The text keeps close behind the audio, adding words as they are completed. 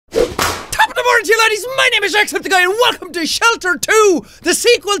morning to you laddies, my name is Jacksepticeye and welcome to Shelter 2, the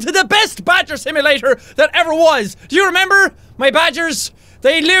sequel to the best badger simulator that ever was. Do you remember? My badgers,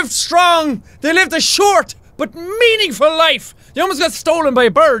 they lived strong, they lived a short but meaningful life. They almost got stolen by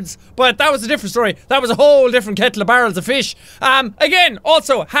birds, but that was a different story. That was a whole different kettle of barrels of fish. Again,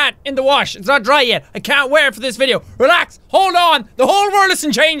 also, hat in the wash. It's not dry yet. I can't wear it for this video. Relax, hold on. The whole world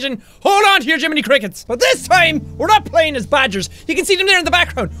isn't changing. Hold on to your Jiminy Crickets. But this time, we're not playing as badgers. You can see them there in the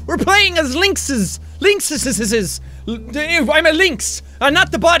background. We're playing as lynxes. Lynxes. I'm a lynx, and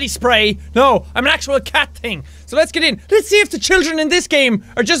not the body spray. No, I'm an actual cat thing. So let's get in. Let's see if the children in this game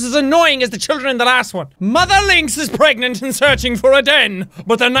are just as annoying as the children in the last one. Mother lynx is pregnant and searching for a den,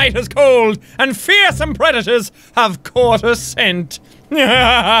 but the night is cold and fearsome predators have caught a scent.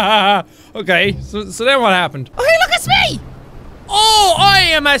 Okay, so then what happened? Oh, hey, look, it's me! Oh, I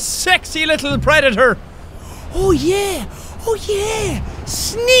am a sexy little predator. Oh yeah,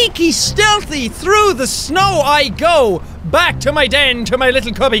 sneaky, stealthy, through the snow I go, back to my den, to my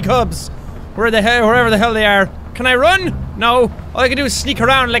little cubby cubs. Wherever the hell they are. Can I run? No. All I can do is sneak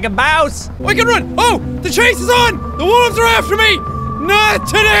around like a mouse. Oh, I can run! Oh! The chase is on! The wolves are after me! Not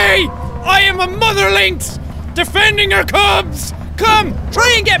today! I am a mother lynx! Defending her cubs! Come!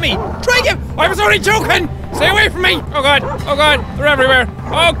 Try and get me! I was only joking! Stay away from me! Oh god, they're everywhere.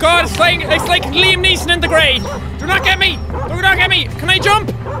 Oh god, it's like Liam Neeson in The Grey. Do not get me! Can I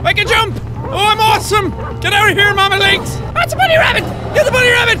jump? I can jump! Oh, I'm awesome! Get out of here, Mama Lynx! That's a bunny rabbit! Get the bunny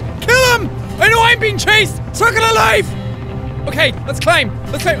rabbit! Kill him! I know I'm being chased! Circle of life! Okay, let's climb.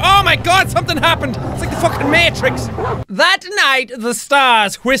 Oh my god, something happened! It's like the fucking Matrix! That night, the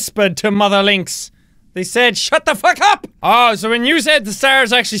stars whispered to Mother Lynx. They said, shut the fuck up! Oh, so when you said the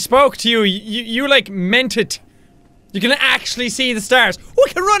stars actually spoke to you, you like meant it. You can actually see the stars. Oh,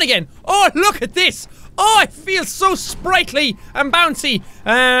 I can run again! Oh, look at this! Oh, I feel so sprightly and bouncy.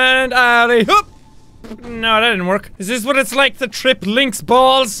 And hoop! No, that didn't work. Is this what it's like to trip lynx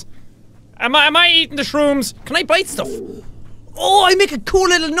balls? Am I eating the shrooms? Can I bite stuff? Oh, I make a cool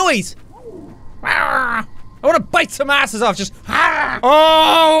little noise. I want to bite some asses off, just.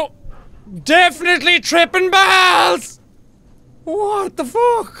 Oh! Definitely tripping balls! What the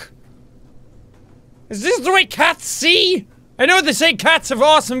fuck? Is this the way cats see? I know they say cats have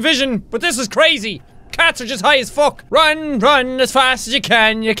awesome vision, but this is crazy. Cats are just high as fuck. Run as fast as you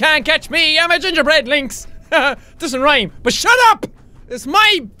can. You can't catch me, I'm a gingerbread lynx. Doesn't rhyme, but shut up! It's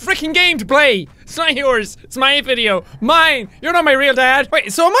my freaking game to play. It's not yours. It's my video. Mine. You're not my real dad.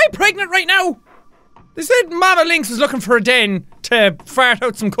 Wait, so am I pregnant right now? They said Mama Lynx was looking for a den to fart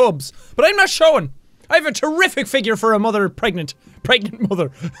out some cubs, but I'm not showing. I have a terrific figure for a mother pregnant mother.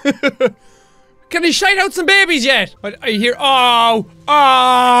 Can he shite out some babies yet? I hear, oh,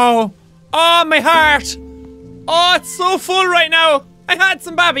 my heart. Oh, it's so full right now. I had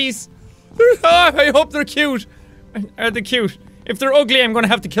some babies. Oh, I hope they're cute. Are they cute? If they're ugly, I'm gonna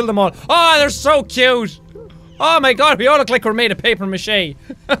have to kill them all. Oh, they're so cute. Oh my god, we all look like we're made of paper mache.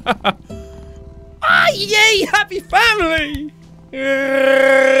 Ah, yay, happy family.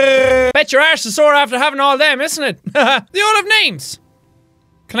 Bet your arse is sore after having all them, isn't it? They all have names.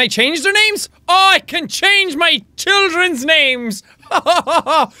 Can I change their names? Oh, I can change my children's names.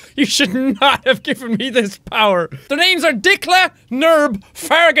 You should not have given me this power. Their names are Dikla, Nerb,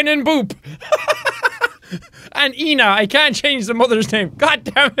 Fargan, and Boop. And Ina, I can't change the mother's name. God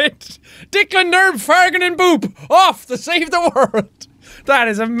damn it. Dikla, Nerb, Fargan, and Boop. Off to save the world. That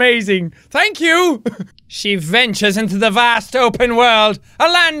is amazing. Thank you. She ventures into the vast open world, a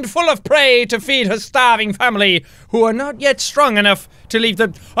land full of prey to feed her starving family, who are not yet strong enough to leave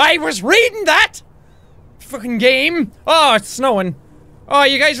the— I was reading that! Fucking game. Oh, it's snowing. Oh,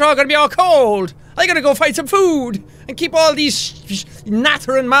 you guys are all gonna be all cold. I gotta go find some food and keep all these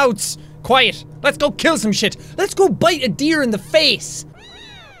nattering mouths quiet. Let's go kill some shit. Let's go bite a deer in the face.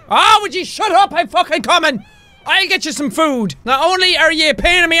 Oh, would you shut up? I'm fucking coming. I'll get you some food. Not only are you a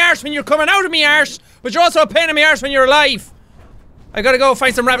pain in my arse when you're coming out of my arse, but you're also a pain in my arse when you're alive. I gotta go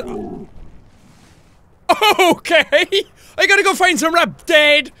find some rabbit. Okay. I gotta go find some rabbit.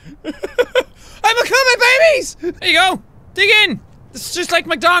 Dead. I'm a coming, babies. There you go. Dig in. This is just like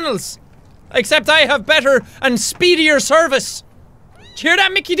McDonald's. Except I have better and speedier service. Did you hear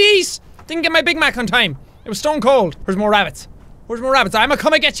that, Mickey D's? Didn't get my Big Mac on time. It was stone cold. Where's more rabbits? I'ma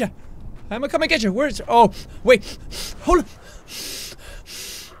come and get you. Where's— oh, wait. Hold on.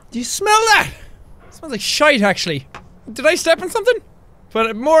 Do you smell that? It smells like shite, actually. Did I step on something?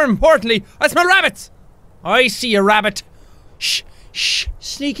 But more importantly, I smell rabbits. I see a rabbit. Shh.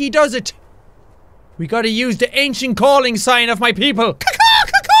 Sneaky does it. We gotta use the ancient calling sign of my people.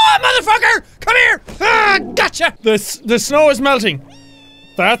 Caw-caw, motherfucker! Come here! Ah, gotcha! The snow is melting.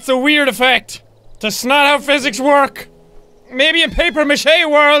 That's a weird effect. That's not how physics work. Maybe in paper mache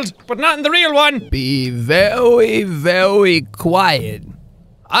world, but not in the real one. Be very, very quiet.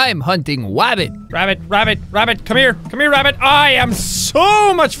 I'm hunting rabbit. Rabbit, rabbit, rabbit, come here, rabbit. I am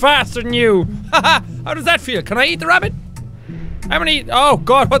so much faster than you. Haha, how does that feel? Can I eat the rabbit? How many? Oh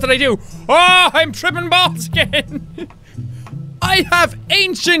God, what did I do? Oh, I'm tripping balls again. I have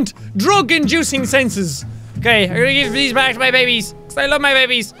ancient drug-inducing senses. Okay, I'm gonna give these back to my babies, because I love my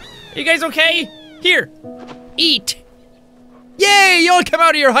babies. Are you guys okay? Here, eat. Yay, you all come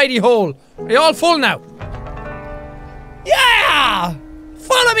out of your hidey hole. Are you all full now? Yeah!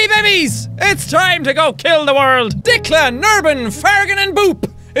 Follow me, babies! It's time to go kill the world! Declan, Nurbin, Fargan, and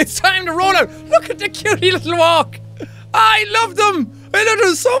Boop! It's time to roll out! Look at the cutie little walk! I love them! I love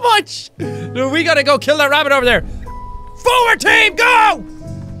them so much! No, we gotta go kill that rabbit over there! Forward team, go!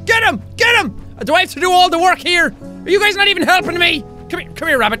 Get him! Get him! Do I have to do all the work here? Are you guys not even helping me? Come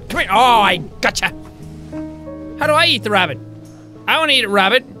here, rabbit. Come here. Oh, I gotcha. How do I eat the rabbit? I want to eat a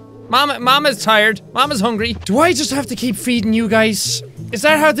rabbit. Mama's tired. Mama's hungry. Do I just have to keep feeding you guys? Is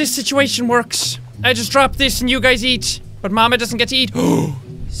that how this situation works? I just drop this and you guys eat, but Mama doesn't get to eat.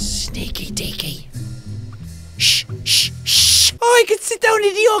 Sneaky deaky. Shh, shh, shh. Oh, I can sit down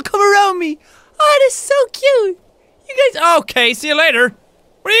and you all come around me. Oh, that's so cute. You guys, okay, see you later.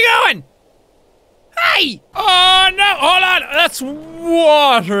 Where are you going? Hey! Oh no, hold on, that's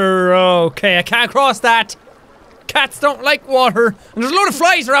water. Okay, I can't cross that. Cats don't like water, and there's a load of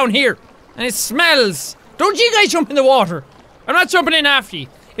flies around here, and it smells. Don't you guys jump in the water. I'm not jumping in after you.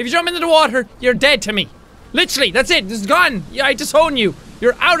 If you jump into the water, you're dead to me. Literally, that's it, it's gone. Yeah, I disown you.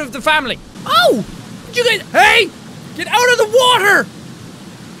 You're out of the family. Oh! You guys, hey! Get out of the water!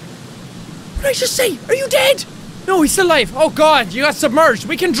 What did I just say? Are you dead? No, he's still alive. Oh God, you got submerged.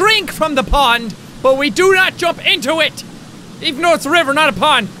 We can drink from the pond, but we do not jump into it. Even though it's a river, not a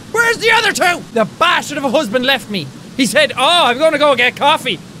pond. Where's the other two? The bastard of a husband left me. He said, oh, I'm gonna go get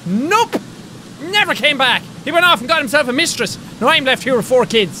coffee. Nope. Never came back. He went off and got himself a mistress. Now I'm left here with 4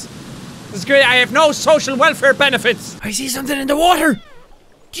 kids. This is great. I have no social welfare benefits. I see something in the water.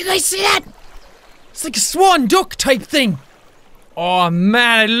 Do you guys see that? It's like a swan duck type thing. Oh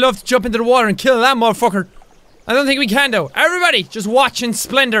man, I'd love to jump into the water and kill that motherfucker. I don't think we can though. Everybody, just watch in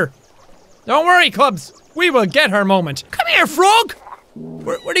splendor. Don't worry, Cubs. We will get her moment. Come here, frog.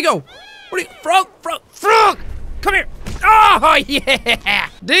 Where'd he go? Frog! Come here. Oh, yeah!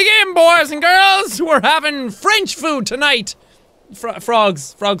 Dig in, boys and girls. We're having French food tonight.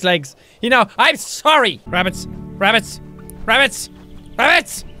 Frogs' legs. You know, I'm sorry. Rabbits. Come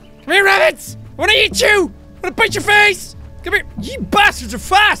here, rabbits. I wanna eat you. I wanna bite your face. Come here. You bastards are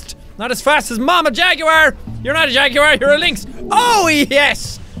fast. Not as fast as Mama Jaguar. You're not a jaguar, you're a lynx. Oh,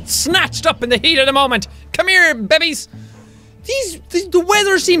 yes. Snatched up in the heat of the moment. Come here, babies. The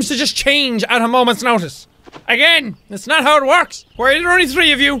weather seems to just change at a moment's notice. Again, that's not how it works. Why are there only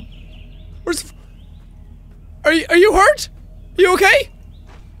 3 of you? Are you hurt? Are you okay?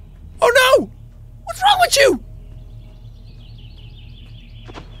 Oh no! What's wrong with you?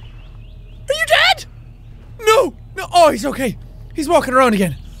 Are you dead? No. Oh, he's okay. He's walking around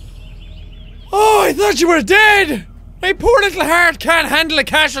again. Oh, I thought you were dead. My poor little heart can't handle a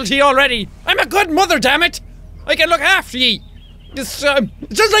casualty already. I'm a good mother, damn it. I can look after ye. It's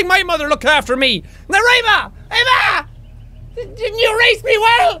just like my mother looked after me. Now, Rima! Didn't you raise me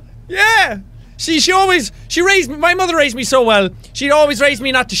well? Yeah. My mother raised me so well. She'd always raised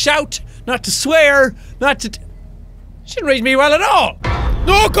me not to shout, not to swear, she didn't raise me well at all.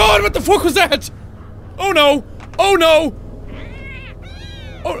 Oh God, what the fuck was that? Oh no. Oh,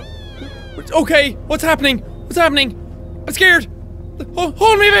 okay, what's happening? I'm scared.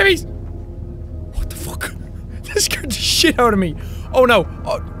 Hold me, babies. What the fuck? That scared the shit out of me. Oh no.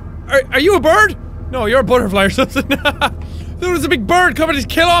 Are you a bird? No, you're a butterfly or something. There was a big bird coming to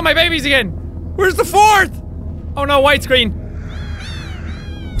kill all my babies again. Where's the 4th? Oh no, widescreen.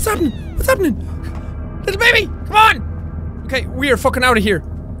 What's happening? Little baby, come on. Okay, we are fucking out of here.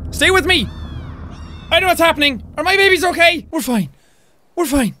 Stay with me. I know what's happening. Are my babies okay? We're fine.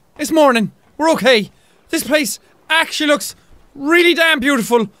 It's morning. We're okay. This place actually looks really damn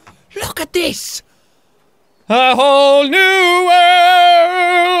beautiful. Look at this. A whole new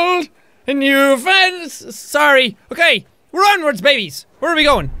world. A new friends. Sorry. Okay, we're onwards, babies. Where are we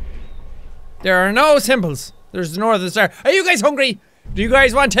going? There are no symbols. There's the Northern Star. Are you guys hungry? Do you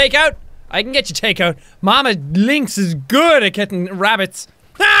guys want takeout? I can get you takeout. Mama Lynx is good at getting rabbits.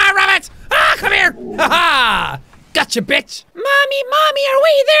 Ah, rabbits! Ah, come here! Ha ha! Gotcha, bitch! Mommy, are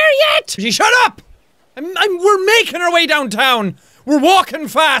we there yet? Would you shut up? We're making our way downtown. We're walking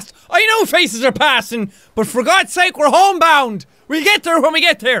fast. I know faces are passing, but for God's sake, we're homebound. We'll get there when we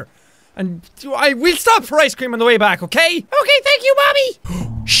get there. And we'll stop for ice cream on the way back, okay? Okay, thank you,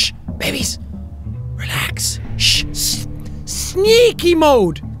 Mommy! Shh, babies. Relax. Shh. Sneaky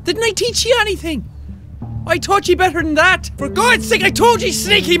mode. Didn't I teach you anything? I taught you better than that. For God's sake, I told you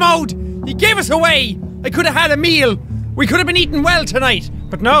sneaky mode! You gave us away! I could have had a meal. We could have been eating well tonight.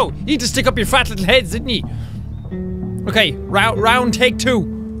 But no, you need to stick up your fat little heads, didn't you? Okay, round take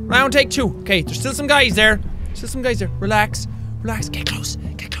 2. Round take 2. Okay, there's still some guys there. Relax. Relax. Get close.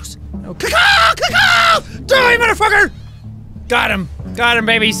 No. Die, motherfucker! Got him,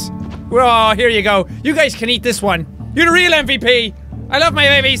 babies. Oh, here you go. You guys can eat this one. You're the real MVP. I love my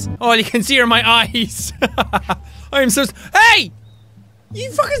babies. Oh, you can see her in my eyes. I'm so... Hey!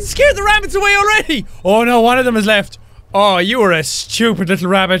 You fucking scared the rabbits away already. Oh no, one of them is left. Oh, you are a stupid little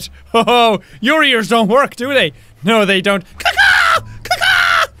rabbit. Oh, your ears don't work, do they? No, they don't.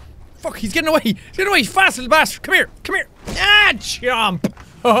 Fuck, he's getting away. Fast little bastard. Come here. Ah, chomp.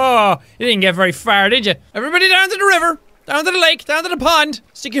 Oh, you didn't get very far, did you? Everybody down to the river, down to the lake, down to the pond.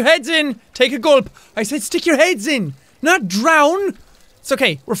 Stick your heads in. Take a gulp. I said stick your heads in, not drown. It's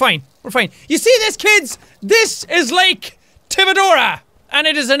okay. We're fine. You see this, kids? This is Lake Tibidora, and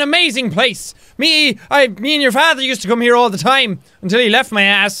it is an amazing place. Me and your father used to come here all the time until he left my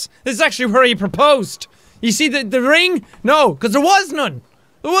ass. This is actually where he proposed. You see the ring? No, because there was none.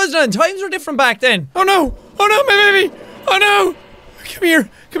 Times were different back then. Oh no, my baby. Oh no. Come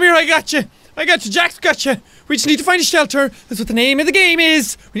here, I got you. Jack's got you. We just need to find a shelter. That's what the name of the game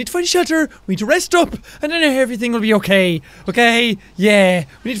is. We need to find a shelter, we need to rest up, and then everything will be okay. Okay? Yeah.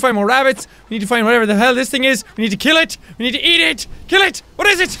 We need to find more rabbits. We need to find whatever the hell this thing is. We need to kill it. We need to eat it. Kill it. What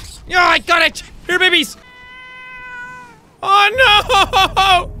is it? Yeah, I got it. Here, babies. Oh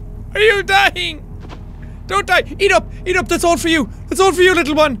no! Are you dying? Don't die. Eat up. That's all for you.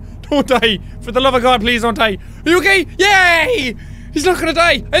 Little one. Don't die. For the love of God, please don't die. Are you okay? Yay! He's not gonna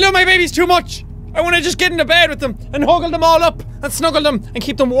die. I love my babies too much. I want to just get into bed with them and huggle them all up and snuggle them and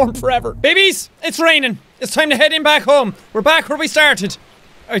keep them warm forever. Babies, it's raining. It's time to head in back home. We're back where we started.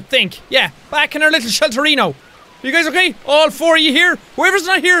 I think. Yeah, back in our little shelterino. You guys okay? All 4 of you here? Whoever's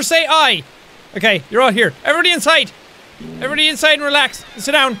not here, say aye. Okay, you're all here. Everybody inside and relax. And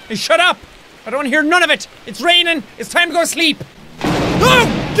sit down and shut up. I don't want to hear none of it. It's raining. It's time to go to sleep.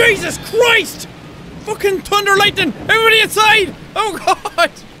 Oh, Jesus Christ! Fucking thunder lightning! Everybody inside! Oh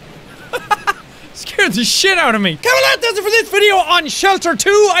God! Scared the shit out of me. Come on, that's it for this video on Shelter 2.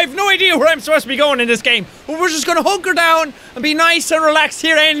 I have no idea where I'm supposed to be going in this game, but we're just gonna hunker down and be nice and relaxed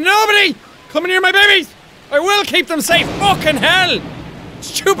here. Ain't nobody coming near my babies. I will keep them safe. Fucking hell!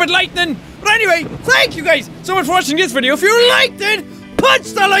 Stupid lightning. But anyway, thank you guys so much for watching this video. If you liked it,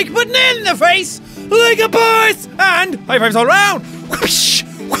 punch the like button in the face like a boss, and high fives all around. Whoosh,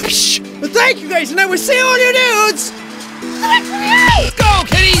 whoosh. But thank you guys, and I will see all you dudes. Let's go,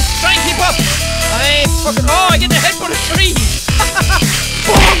 kitties. Try and keep up. I get the headbutt of trees.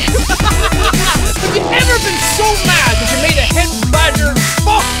 Have you ever been so mad that you made a head badger?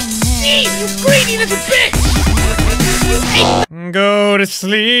 Fuck me, you greedy little bitch. Go to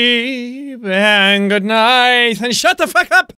sleep and good night and shut the fuck up.